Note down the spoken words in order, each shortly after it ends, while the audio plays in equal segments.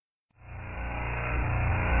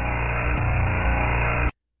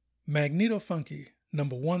Magneto Funky,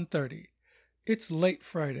 number 130. It's late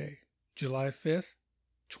Friday, July 5th,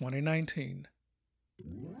 2019.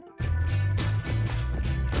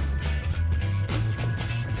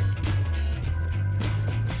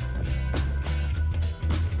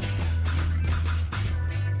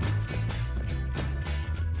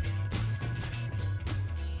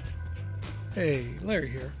 Hey, Larry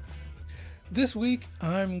here. This week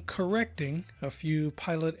I'm correcting a few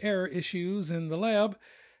pilot error issues in the lab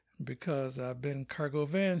because I've been cargo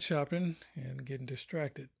van shopping and getting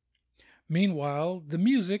distracted. Meanwhile, the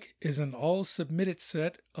music is an all-submitted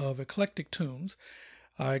set of eclectic tunes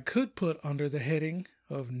I could put under the heading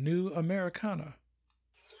of New Americana.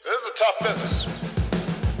 This is a tough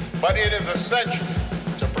business, but it is essential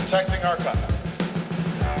to protecting our country.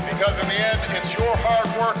 Because in the end, it's your hard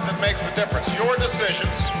work that makes the difference. Your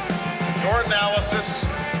decisions, your analysis,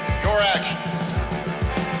 your action.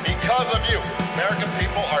 Because of you, American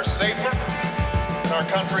people are safer and our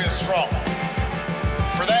country is stronger.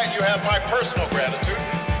 For that, you have my personal gratitude,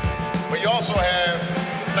 but you also have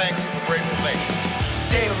the thanks of a grateful nation.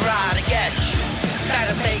 They're out to get you.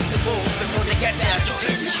 Better make the move before they get out to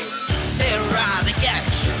hit you. They're out to get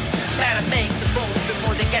you. Better make the move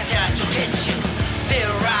before they get out to hit you.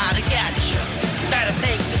 They're out to get you. Better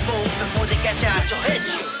make the move before they get out to hit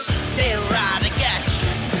you. They're out to get you.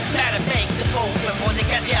 Better make the move before they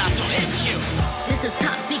get out to hit you. This is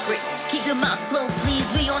top secret. Keep your mouth closed, please.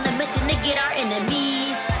 We on a mission to get our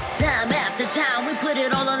enemies. Time after time, we put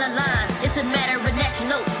it all on the line. It's a matter of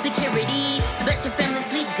national security. Bet your family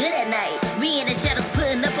sleep good at night. We in the shadows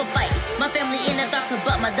putting up a fight. My family in the dark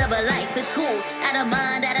about my double life. It's cool, out of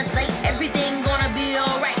mind, out of sight. Everything gonna be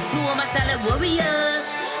alright. Two of my silent warriors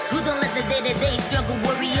who don't let the day-to-day struggle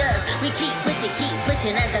warriors. We keep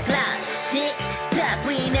pushing as the clock tick tock.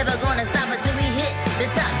 We ain't never gonna stop until we hit the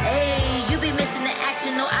top. Hey, you be missing the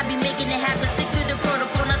action, no, I be making it happen. Stick to the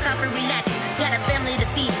protocol, no time for relax. Got a family to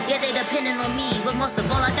feed, yeah, they depending on me. But most of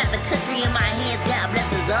all, I got the country in my hands. God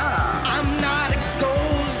bless us all. I'm not a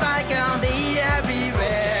ghost, I can be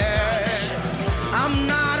everywhere. I'm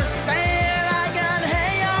not a saint, I can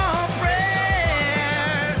hang on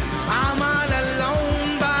prayer. I'm all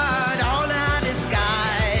alone, but all in the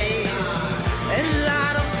sky. And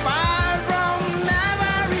light a fire from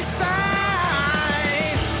every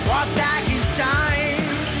side. Walk back in time.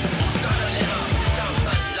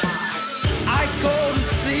 I go to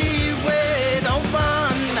sleep with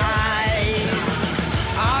open eyes.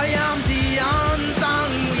 I am the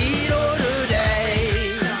unsung hero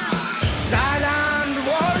today. Silent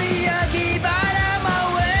warrior, keep out of my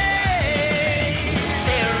way.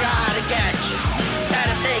 They're out to get you.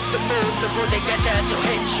 Gotta make the move before they get out to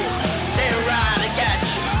hit you. They're out to get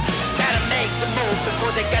you. Gotta make the move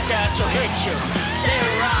before they get out to hit you.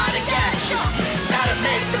 They're out to get you. Gotta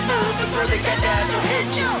make the move before they get out to hit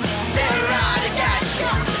you. They're out to get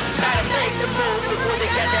you. Gotta make the move before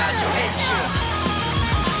they get out to hit you.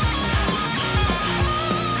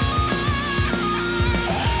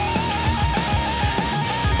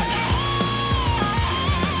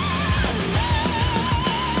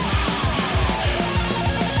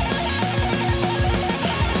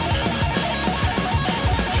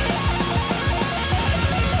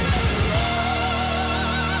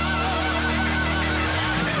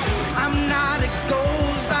 I'm not a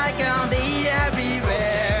ghost, I can be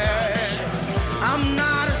everywhere. I'm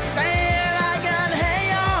not a saint, I can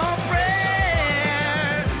hang on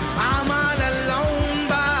prayer. I'm all alone,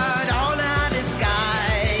 but all in the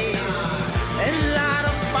sky. And light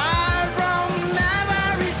a fire from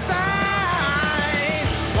every side.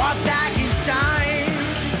 Walk back in time.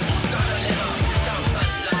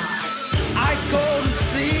 I go to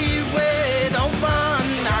sleep with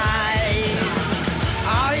open eyes.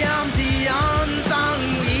 I am the unsung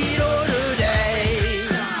hero today.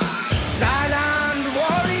 Silent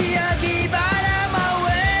warrior, keep out of my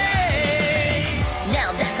way.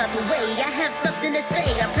 Now that's not the way. I have something to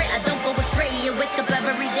say. I pray I don't go astray and wake up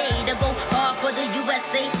every day to go hard for the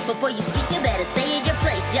USA. Before you speak, you better stay in your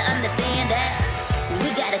place. You understand that? We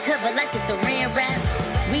gotta cover like it's a ran rap.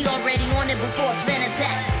 We already on it before a plan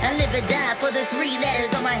attack. I live or die for the 3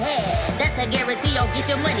 letters on my head. That's a guarantee you'll get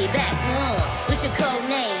your money back. What's your code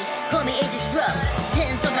name? Call me Agent Struck.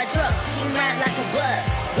 Tents on my truck. Team ride like a bus.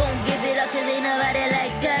 Gon' give it up cause ain't nobody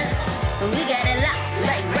like us. We got it locked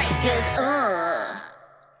like Rikers.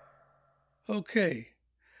 Okay,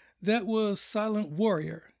 that was Silent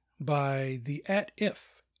Warrior by the At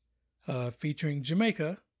If, featuring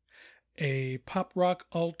Jamaica, a pop rock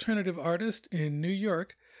alternative artist in New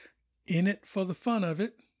York, in it for the fun of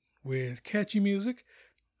it, with catchy music,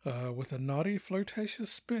 with a naughty,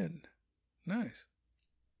 flirtatious spin. Nice.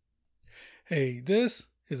 Hey, this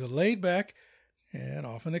is a laid-back and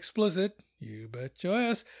often explicit, you bet your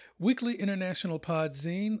ass, weekly international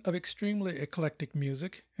podzine of extremely eclectic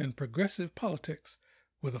music and progressive politics,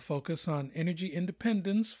 with a focus on energy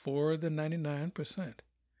independence for the 99%.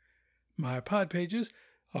 My pod pages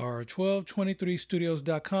are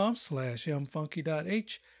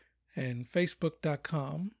 1223studios.com/mfunky.h and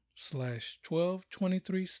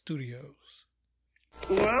facebook.com/1223studios.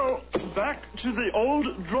 Well, back to the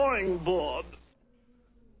old drawing board.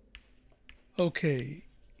 Okay,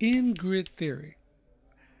 in grid theory.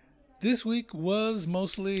 This week was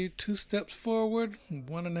mostly 2 steps forward,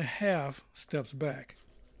 1.5 steps back.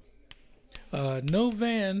 No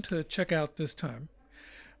van to check out this time,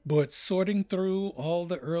 but sorting through all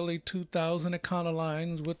the early 2000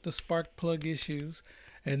 Econolines with the spark plug issues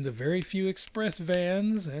and the very few express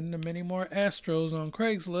vans and the many more Astros on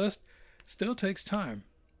Craigslist still takes time.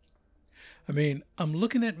 I mean, I'm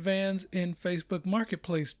looking at vans in Facebook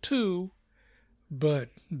Marketplace too, but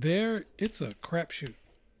there it's a crapshoot.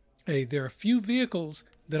 Hey, there are few vehicles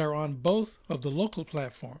that are on both of the local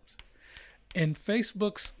platforms, and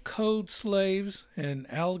Facebook's code slaves and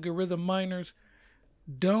algorithm miners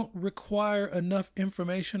don't require enough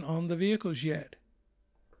information on the vehicles yet.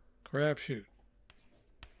 Crapshoot.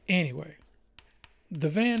 Anyway, the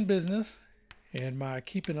van business and my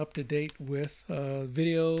keeping up to date with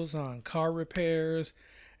videos on car repairs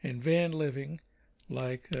and van living,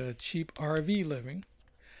 like cheap RV living,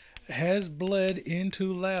 has bled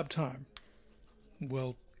into lab time.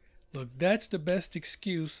 Well, look, that's the best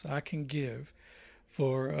excuse I can give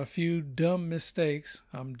for a few dumb mistakes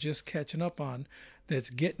I'm just catching up on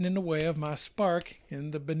that's getting in the way of my spark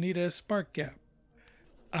in the Benitez spark gap.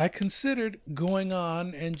 I considered going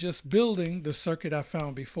on and just building the circuit I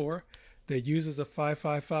found before that uses a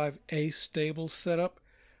 555A stable setup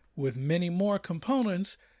with many more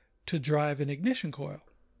components to drive an ignition coil.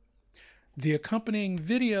 The accompanying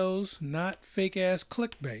videos, not fake-ass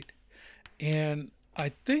clickbait, and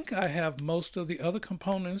I think I have most of the other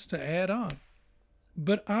components to add on.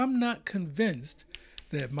 But I'm not convinced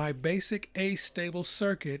that my basic A-stable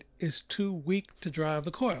circuit is too weak to drive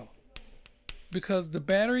the coil, because the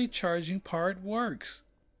battery charging part works.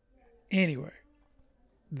 Anyway,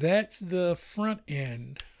 that's the front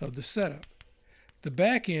end of the setup. The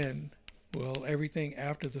back end, well, everything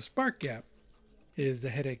after the spark gap, is the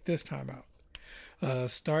headache this time out.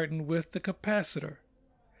 Starting with the capacitor.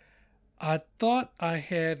 I thought I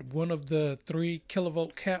had one of the 3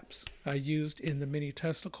 kilovolt caps I used in the mini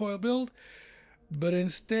Tesla coil build, but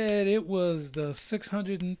instead it was the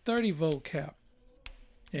 630 volt cap.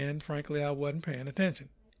 And frankly, I wasn't paying attention.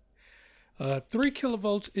 3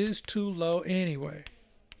 kilovolts is too low anyway.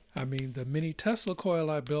 I mean, the mini Tesla coil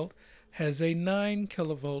I built has a 9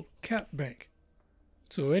 kilovolt cap bank.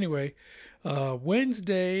 So anyway,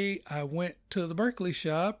 Wednesday I went to the Berkeley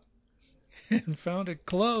shop and found it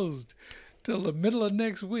closed till the middle of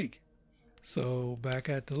next week. So back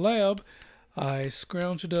at the lab, I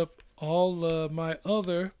scrounged up all of my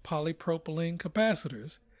other polypropylene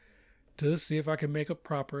capacitors to see if I can make a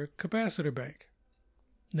proper capacitor bank.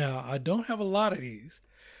 Now, I don't have a lot of these,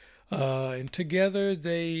 and together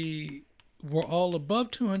they were all above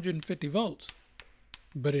 250 volts,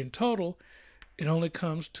 but in total, it only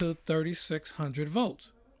comes to 3,600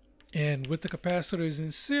 volts. And with the capacitors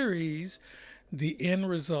in series, the end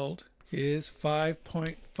result is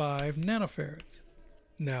 5.5 nanofarads.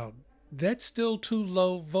 Now, that's still too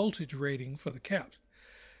low voltage rating for the caps,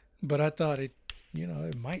 but I thought it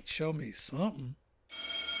might show me something.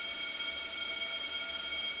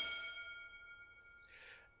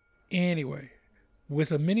 Anyway,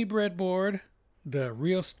 with a mini breadboard, the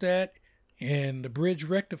rheostat, and the bridge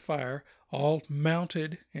rectifier all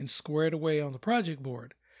mounted and squared away on the project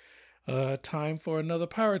board, time for another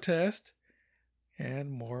power test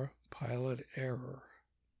and more pilot error.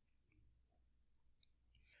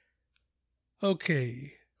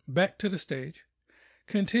 Okay, back to the stage.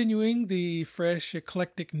 Continuing the fresh,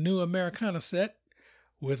 eclectic new Americana set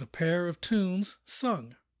with a pair of tunes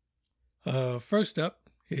sung. First up,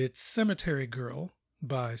 it's Cemetery Girl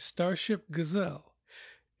by Starship Gazelle,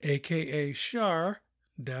 aka Shar,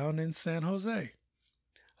 down in San Jose.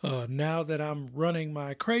 Now that I'm running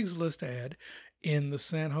my Craigslist ad in the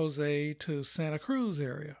San Jose to Santa Cruz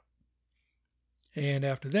area. And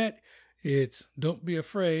after that, it's Don't Be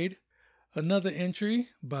Afraid, another entry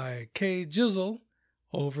by Kay Jizzle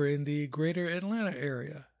over in the greater Atlanta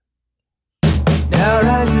area. Now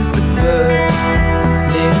rises the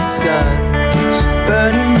burning sun. She's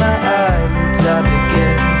burning my eyelids. I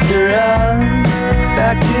begin to run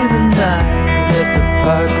back to the night at the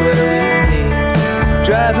park where we meet.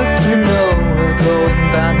 Drive never to know her going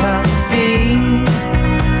by my feet.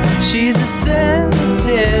 She's a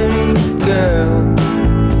cemetery girl,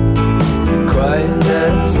 quiet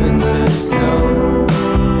as winter snow.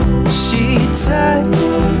 She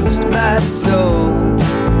touched my soul,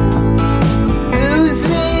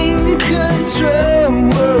 losing control.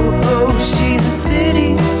 She's a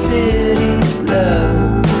city, city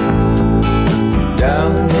love,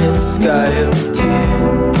 down in the sky of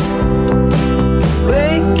tears.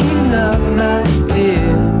 Waking up, my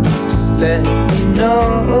dear, just let me know.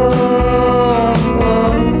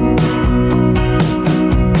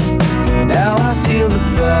 Now I feel the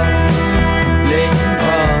falling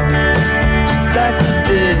on, just like we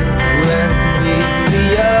did when we were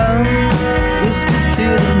young. Whisper to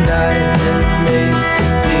the night and make it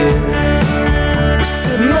appear. We're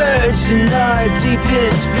submerged in our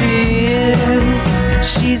deepest fears.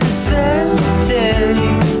 She's a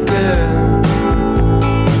cemetery girl,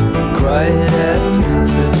 quiet as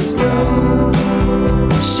winter snow.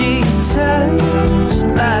 She touched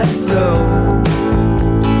my soul,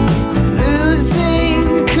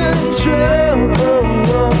 losing control.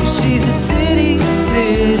 She's a city,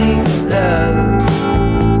 city love,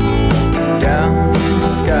 down in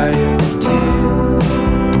the sky of tears.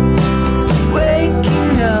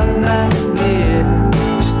 Waking up, my dear,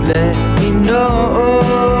 just let me know.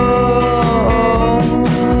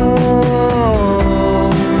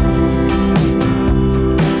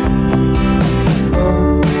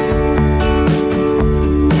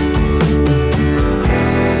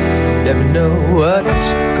 Never know what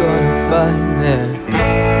you're gonna find there.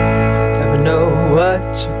 Never know what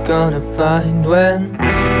you're gonna find when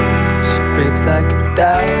she breaks like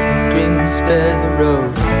 1,000 green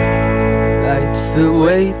sparrows, lights the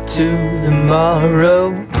way to tomorrow.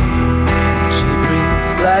 She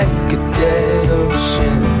breathes like a dead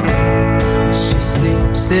ocean. She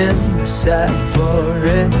sleeps in the sad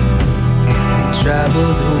forest,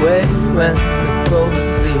 travels away when the gold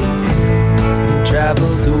leaves,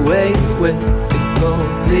 travels away with the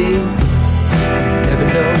gold leaves. Never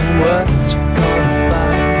know what you're gonna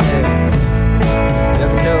find there.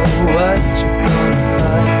 Never know what you're gonna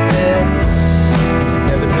find there.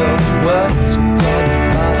 Never know what you're gonna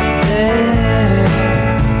find there.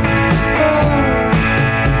 Oh,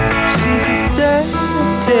 she's a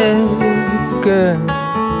cemetery girl,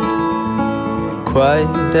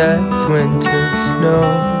 quiet as winter snow.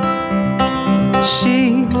 She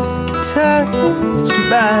touched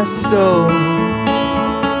my soul,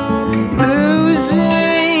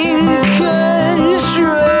 losing control.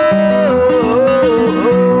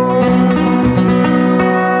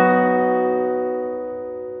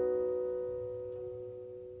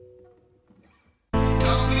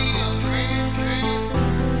 Don't be afraid, afraid.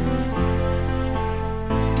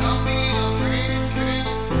 Don't be afraid, afraid.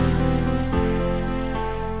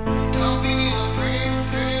 Don't be afraid,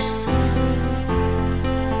 afraid.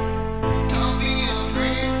 Don't be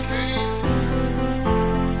afraid, afraid.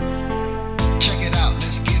 Check it out,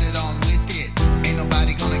 let's get it on with it. Ain't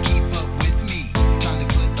nobody gonna keep up with me. Time to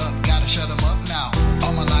put up, gotta shut them up now.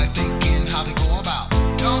 All my life thinking how to go about.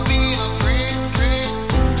 Don't be afraid, afraid.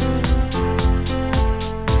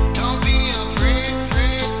 Don't be afraid,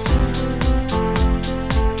 afraid.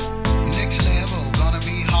 Next level, gonna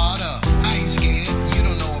be harder. I ain't scared, you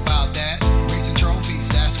don't know about that. Racing trophies,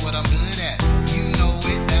 that's what I'm good at. You know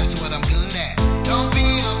it, that's what I'm good at. Don't be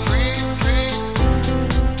afraid, afraid.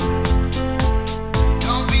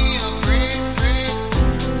 Don't be afraid, afraid.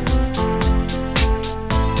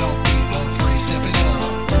 Don't be afraid, step it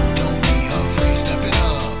up. Don't be afraid, step it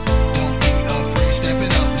up. Don't be afraid, step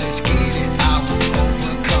it up. Let's get it, I will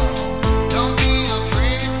overcome. Don't be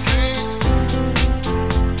afraid, afraid.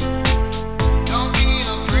 Don't be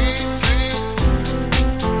afraid, afraid.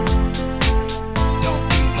 Don't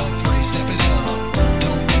be afraid, step it up.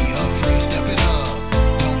 Don't be afraid, step it up.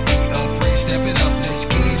 Don't be afraid, step it up. Let's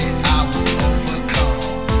get it, I will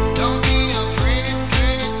overcome. Don't be afraid,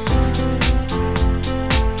 afraid.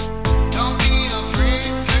 Don't be afraid,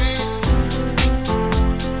 afraid.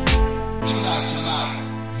 Tonight, tonight,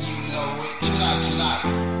 you know it. Tonight, tonight,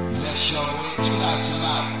 let's show it. Tonight,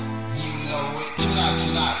 tonight, you know it. Tonight,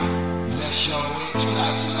 tonight, let's show it.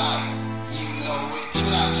 Tonight, tonight, you know it.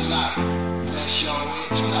 Tonight, tonight, let's show it.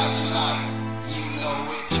 Tonight, tonight, you know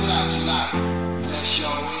it. Tonight, tonight, let's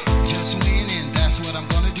show it. Just winning, that's what I'm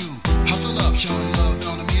gonna do. Hustle up, showing love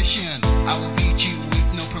on a mission. I will beat you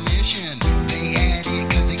with no permission. They had it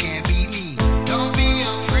 'cause they can't beat me. Don't be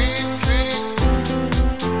afraid, afraid.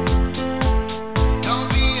 Don't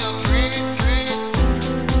be afraid, afraid.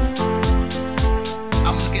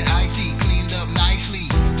 I'm looking icy, cleaned up nicely.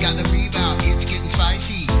 Got the rebound, it's getting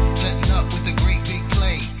spicy.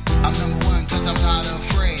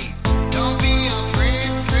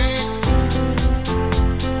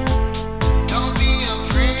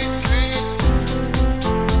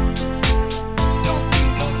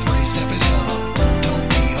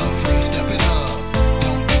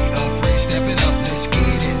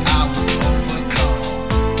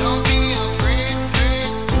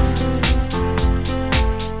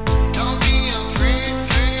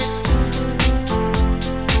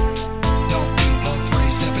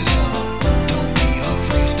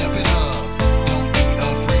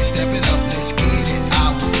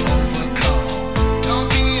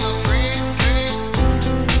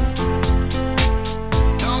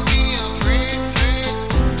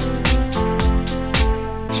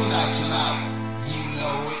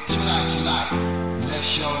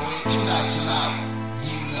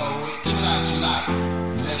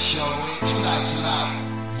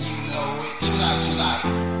 tonight, you know it. Tonight,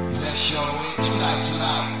 let's show it. Tonight,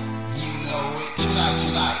 you know it.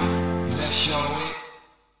 Tonight, let's show it.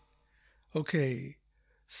 Okay,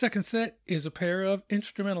 second set is a pair of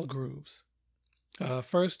instrumental grooves.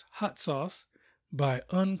 First, Hot Sauce by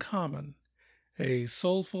Uncommon, a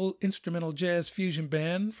soulful instrumental jazz fusion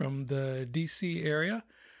band from the DC area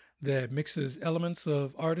that mixes elements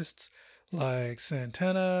of artists like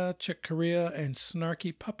Santana, Chick Corea, and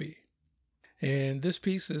Snarky Puppy. And this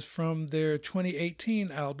piece is from their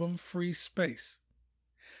 2018 album Free Space.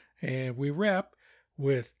 And we wrap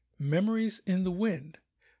with Memories in the Wind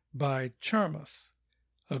by Charmus,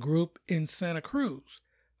 a group in Santa Cruz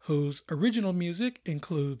whose original music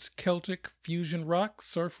includes Celtic fusion rock,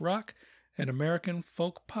 surf rock, and American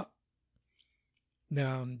folk pop.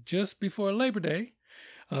 Now, just before Labor Day,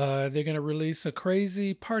 they're going to release a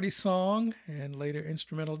crazy party song and later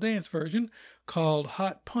instrumental dance version called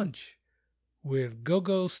Hot Punch with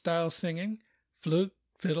go-go style singing, flute,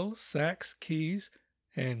 fiddle, sax, keys,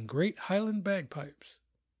 and great Highland bagpipes.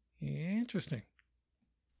 Interesting.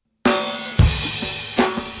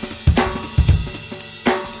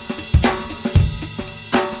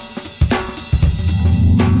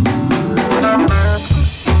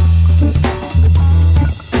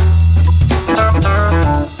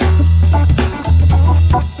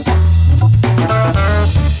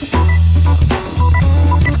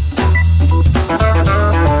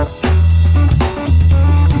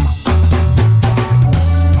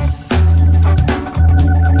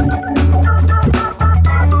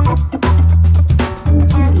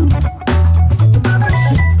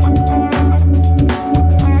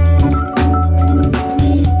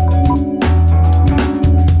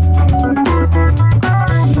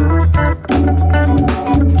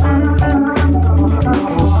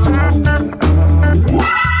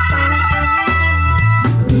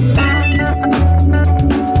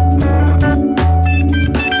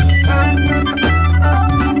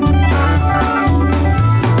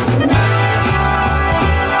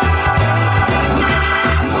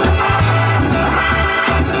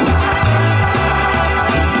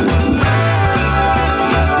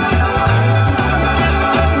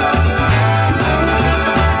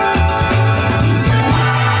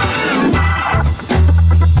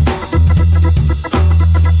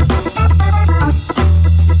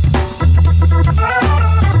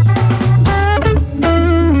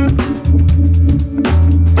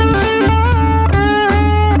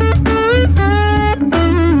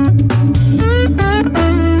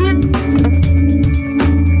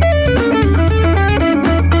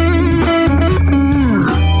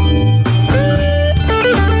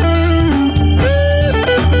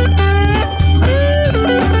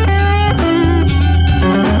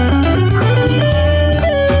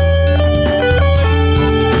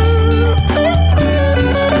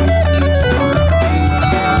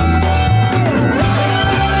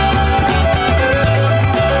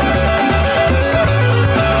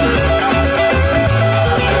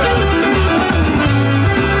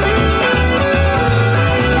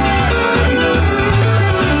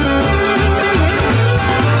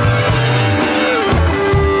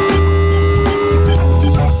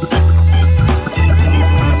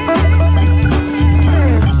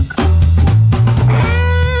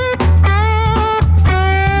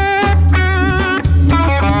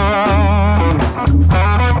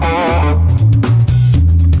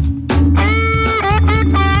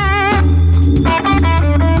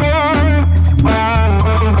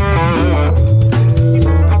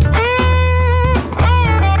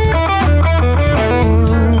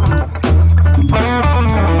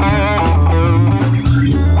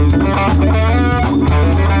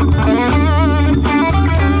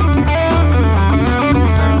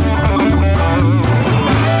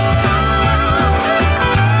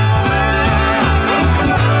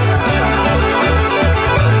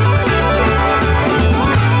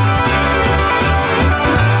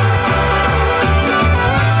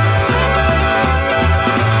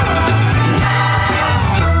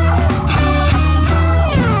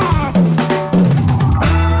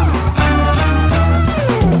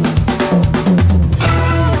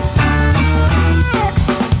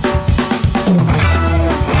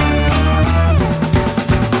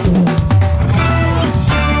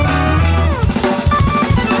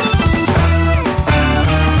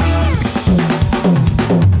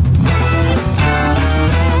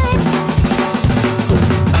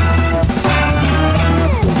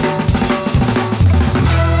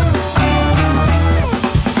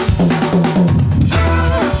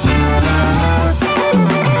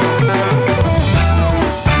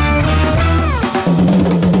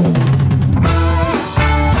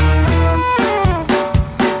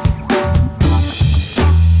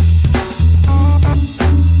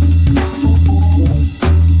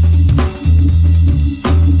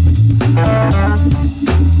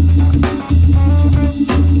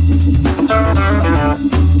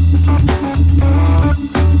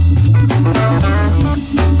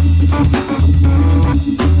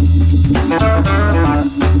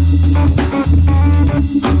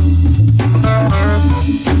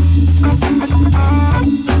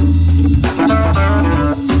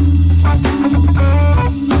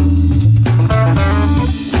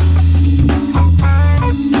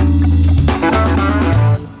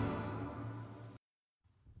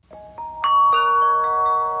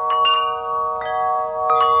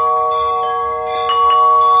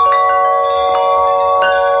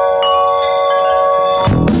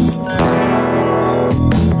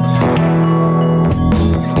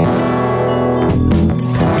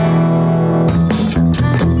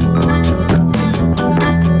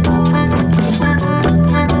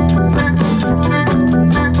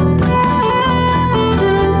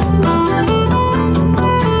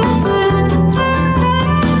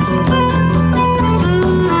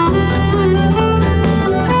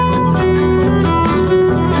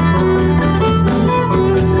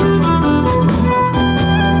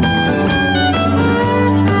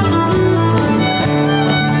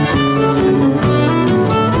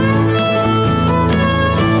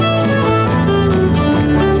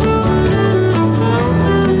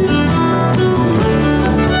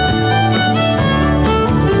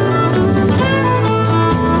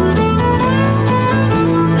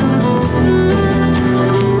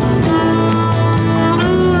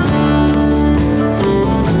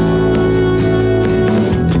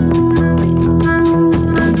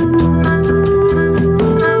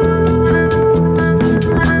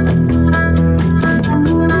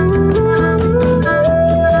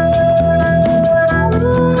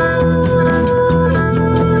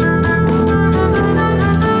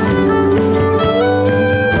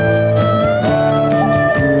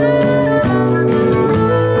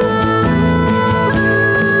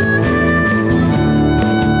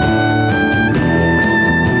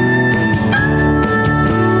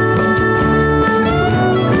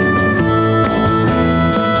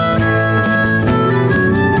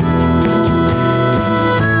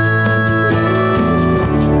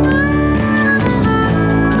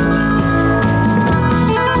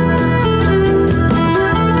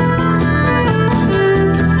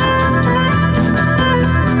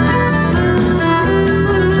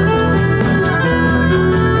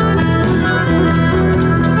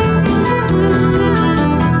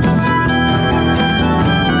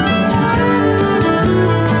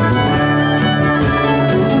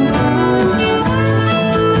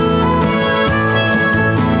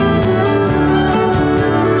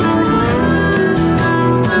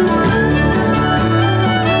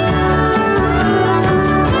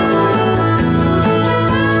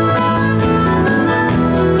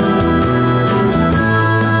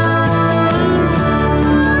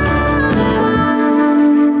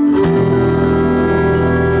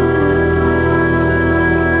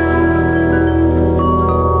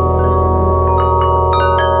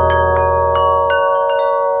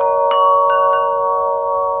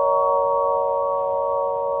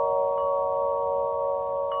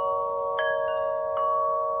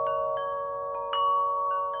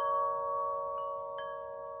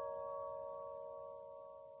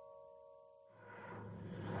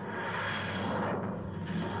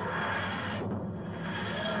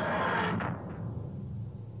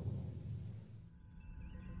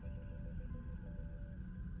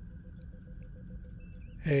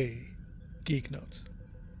 Hey, Geek Notes.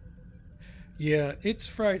 Yeah, it's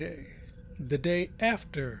Friday, the day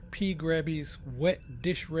after P. Grabby's wet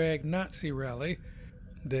dish rag Nazi rally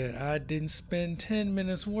that I didn't spend 10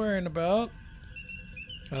 minutes worrying about.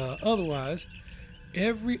 Otherwise,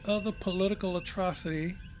 every other political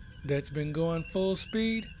atrocity that's been going full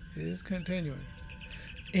speed is continuing,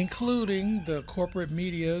 including the corporate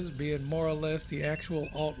medias being more or less the actual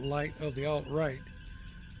alt-light of the alt-right,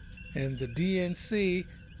 and the DNC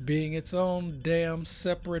being its own damn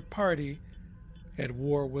separate party at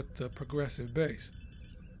war with the progressive base.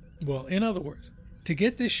 Well, in other words, to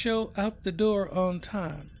get this show out the door on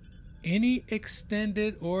time, any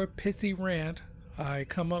extended or pithy rant I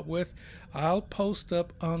come up with, I'll post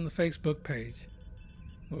up on the Facebook page.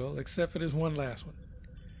 Well, except for this one last one.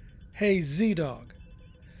 Hey, Z-Dog,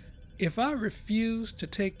 if I refuse to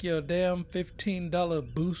take your damn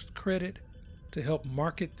 $15 boost credit to help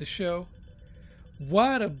market the show,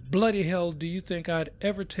 why the bloody hell do you think I'd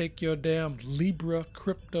ever take your damn Libra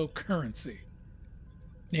cryptocurrency?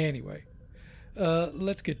 Anyway,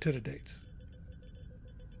 let's get to the dates.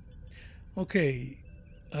 Okay,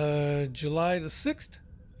 July the 6th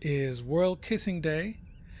is World Kissing Day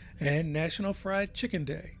and National Fried Chicken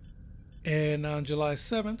Day. And on July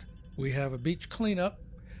 7th, we have a beach cleanup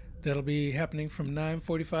that'll be happening from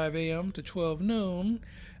 9:45 a.m. to 12 noon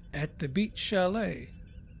at the Beach Chalet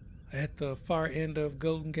at the far end of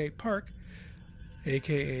Golden Gate Park,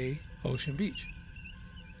 aka Ocean Beach.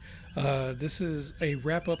 This is a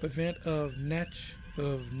wrap-up event of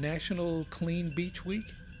National Clean Beach Week,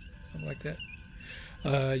 something like that.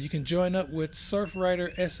 You can join up with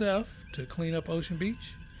Surfrider SF to clean up Ocean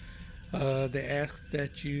Beach. They ask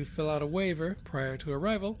that you fill out a waiver prior to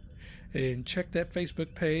arrival and check that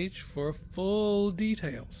Facebook page for full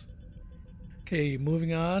details. Okay,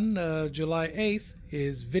 moving on, July 8th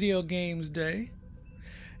is Video Games Day,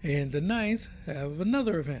 and the 9th have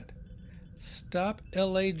another event, Stop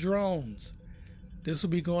LA Drones. This will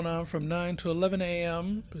be going on from 9 to 11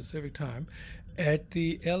 a.m. Pacific Time at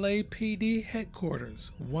the LAPD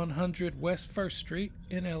headquarters, 100 West 1st Street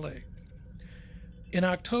in LA. In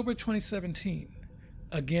October 2017,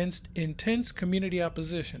 against intense community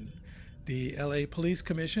opposition, the LA Police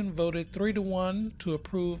Commission voted 3-1 to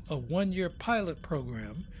approve a one-year pilot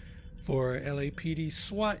program for LAPD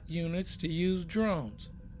SWAT units to use drones.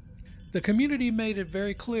 The community made it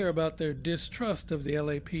very clear about their distrust of the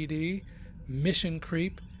LAPD, mission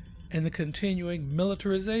creep, and the continuing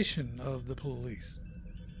militarization of the police.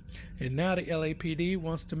 And now the LAPD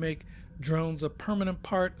wants to make drones a permanent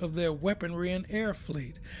part of their weaponry and air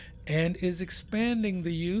fleet, and is expanding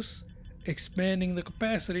the use, expanding the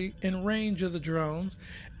capacity and range of the drones,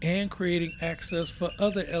 and creating access for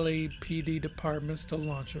other LAPD departments to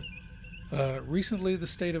launch them. Recently, the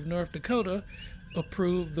state of North Dakota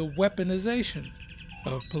approved the weaponization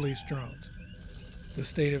of police drones. The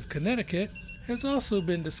state of Connecticut has also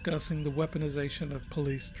been discussing the weaponization of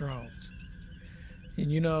police drones. And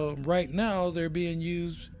you know, right now they're being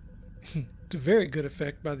used to very good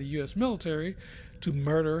effect by the U.S. military to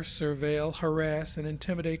murder, surveil, harass, and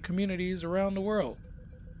intimidate communities around the world.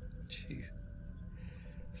 Jeez.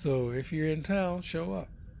 So if you're in town, show up.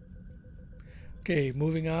 Okay,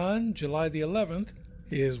 moving on, July the 11th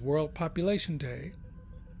is World Population Day.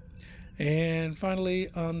 And finally,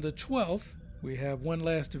 on the 12th, we have one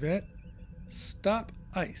last event, Stop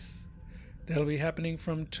ICE. That'll be happening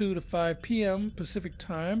from 2 to 5 p.m. Pacific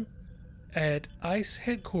Time at ICE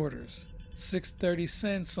headquarters, 630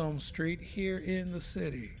 Sansom Street here in the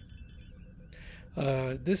city.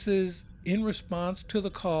 This is in response to the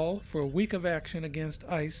call for a week of action against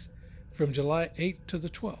ICE from July 8th to the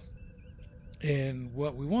 12th. And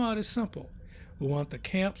what we want is simple. We want the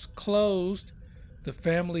camps closed, the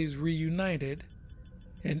families reunited,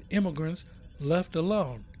 and immigrants left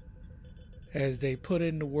alone as they put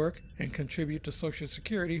in the work and contribute to Social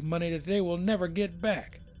Security, money that they will never get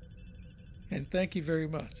back. And thank you very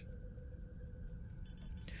much.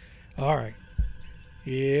 All right.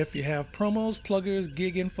 If you have promos, pluggers,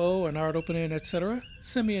 gig info, an art opening, etc.,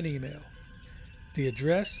 send me an email. The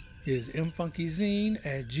address is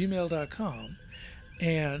mfunkyzine@gmail.com,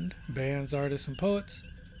 and bands, artists, and poets,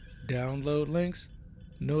 download links,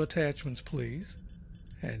 no attachments, please,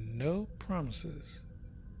 and no promises.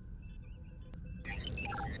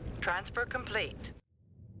 Transfer complete.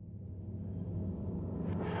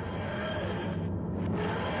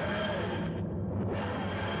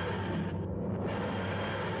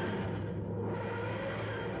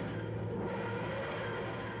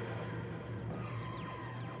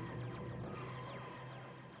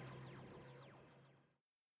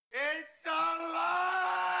 It's alive!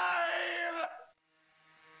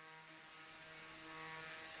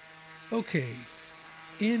 Okay,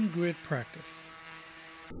 in-grid practice.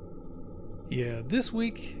 Yeah, this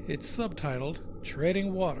week it's subtitled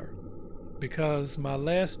Treading Water because my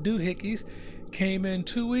last doohickeys came in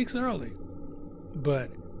 2 weeks early. But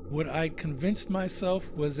what I convinced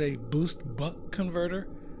myself was a boost buck converter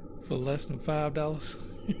for less than $5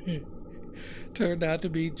 turned out to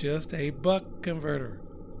be just a buck converter.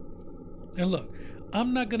 And look,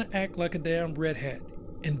 I'm not going to act like a damn red hat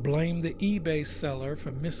and blame the eBay seller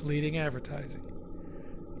for misleading advertising.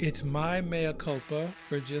 It's my mea culpa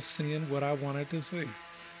for just seeing what I wanted to see.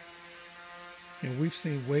 And we've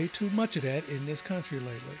seen way too much of that in this country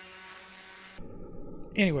lately.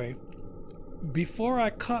 Anyway, before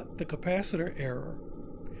I caught the capacitor error,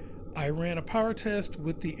 I ran a power test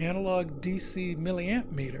with the analog DC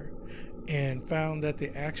milliamp meter and found that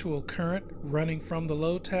the actual current running from the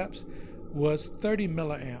load taps was 30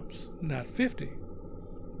 milliamps, not 50,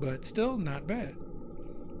 but still not bad.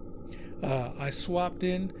 I swapped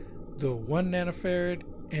in the 1 nanofarad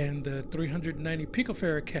and the 390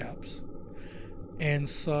 picofarad caps and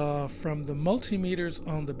saw from the multimeters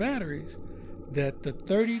on the batteries that the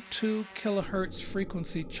 32 kilohertz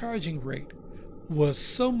frequency charging rate was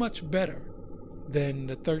so much better than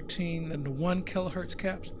the 13 and the 1 kilohertz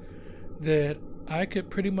caps that I could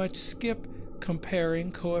pretty much skip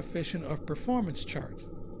comparing coefficient of performance charts.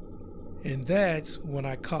 And that's when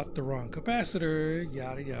I caught the wrong capacitor,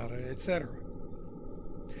 yada yada, etc.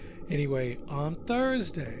 Anyway, on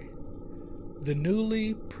Thursday, the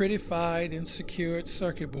newly prettified and secured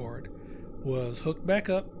circuit board was hooked back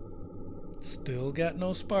up. Still got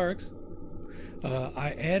no sparks.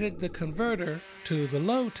 I added the converter to the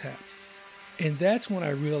load taps, and that's when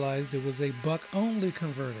I realized it was a buck-only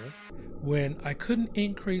converter when I couldn't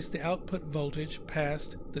increase the output voltage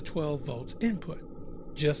past the 12 volts input,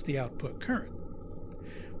 just the output current,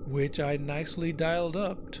 which I nicely dialed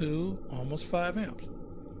up to almost 5 amps.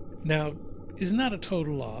 Now, it's not a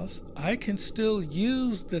total loss. I can still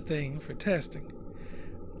use the thing for testing.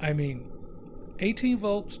 I mean, 18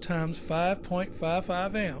 volts times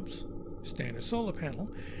 5.55 amps, standard solar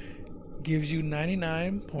panel, gives you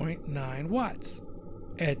 99.9 watts.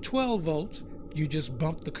 At 12 volts, you just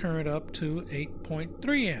bump the current up to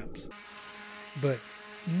 8.3 amps. But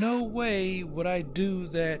no way would I do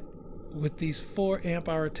that with these 4 amp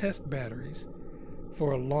hour test batteries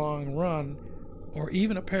for a long run, or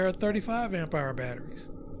even a pair of 35 amp hour batteries,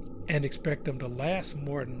 and expect them to last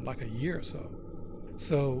more than like a year or so.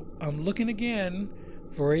 So I'm looking again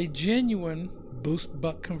for a genuine boost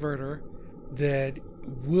buck converter that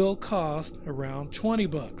will cost around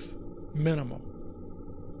 $20 minimum.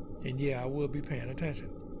 And yeah, I will be paying attention.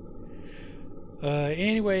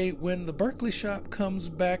 Anyway, when the Berkeley shop comes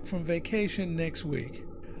back from vacation next week,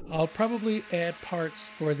 I'll probably add parts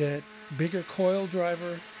for that bigger coil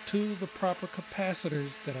driver to the proper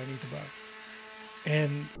capacitors that I need to buy.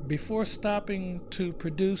 And before stopping to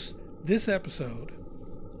produce this episode,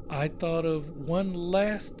 I thought of one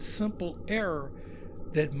last simple error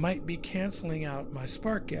that might be canceling out my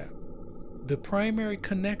spark gap. The primary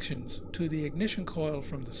connections to the ignition coil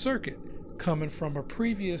from the circuit, coming from a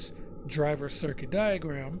previous driver circuit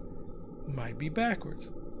diagram, might be backwards.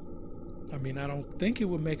 I mean, I don't think it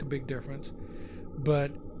would make a big difference,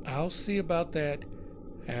 but I'll see about that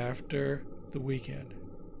after the weekend.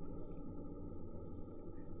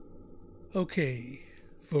 Okay,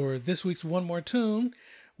 for this week's One More Tune,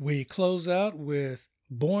 we close out with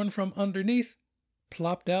Born From Underneath,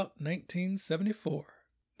 Plopped Out 1974.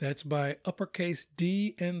 That's by Uppercase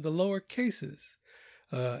D and the Lower Cases,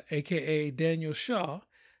 aka Daniel Shaw,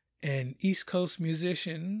 an East Coast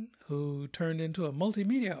musician who turned into a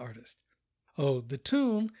multimedia artist. Oh, the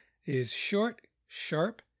tune is short,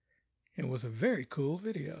 sharp, and was a very cool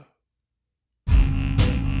video.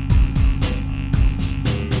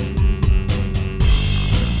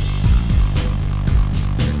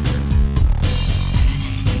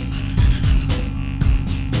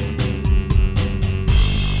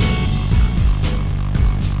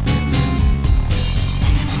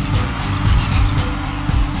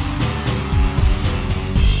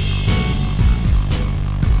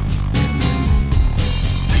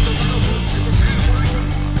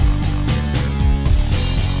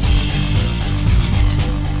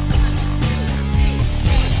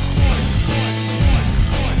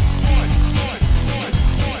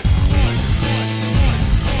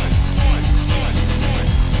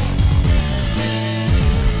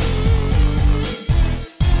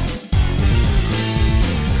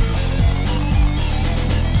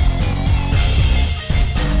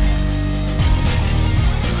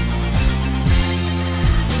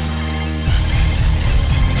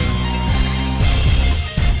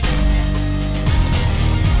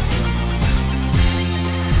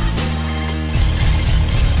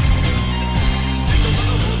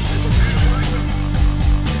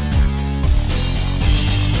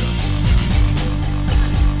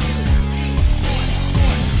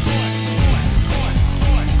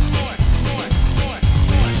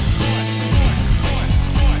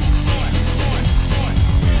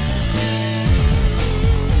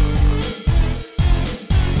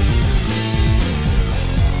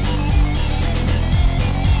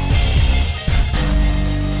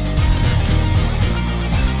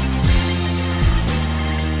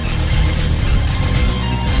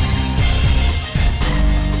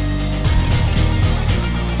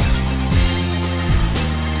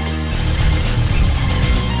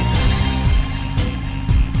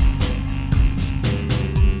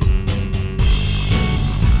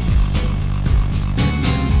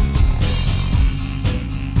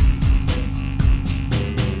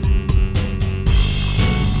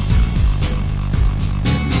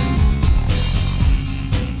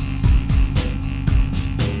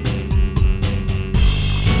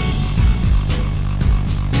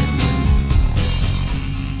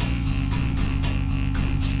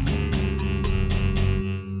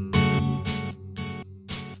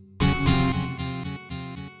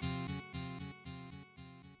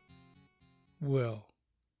 Well,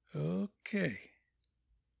 okay.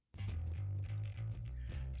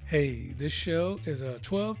 Hey, this show is a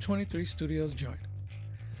 1223 Studios joint.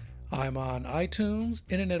 I'm on iTunes,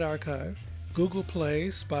 Internet Archive, Google Play,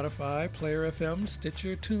 Spotify, Player FM,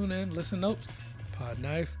 Stitcher, TuneIn, Listen Notes,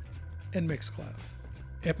 Podknife, and Mixcloud.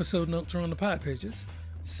 Episode notes are on the pod pages.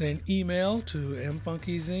 Send email to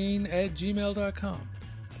mfunkyzine@gmail.com.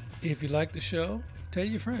 If you like the show, tell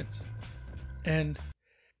your friends. And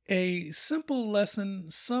a simple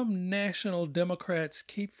lesson some national Democrats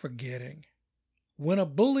keep forgetting. When a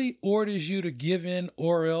bully orders you to give in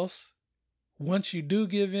or else, once you do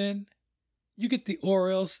give in, you get the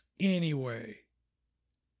or else anyway.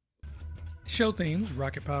 Show themes,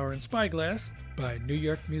 Rocket Power and Spyglass by New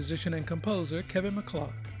York musician and composer Kevin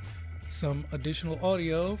MacLeod. Some additional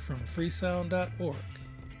audio from freesound.org.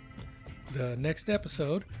 The next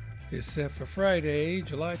episode is set for Friday,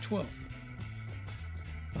 July 12th.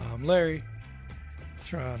 I'm Larry,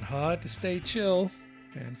 trying hard to stay chill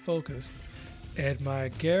and focused at my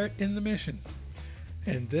garret in the Mission.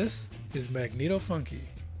 And this is Magneto Funky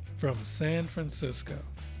from San Francisco,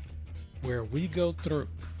 where we go through,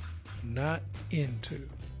 not into,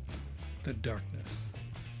 the darkness.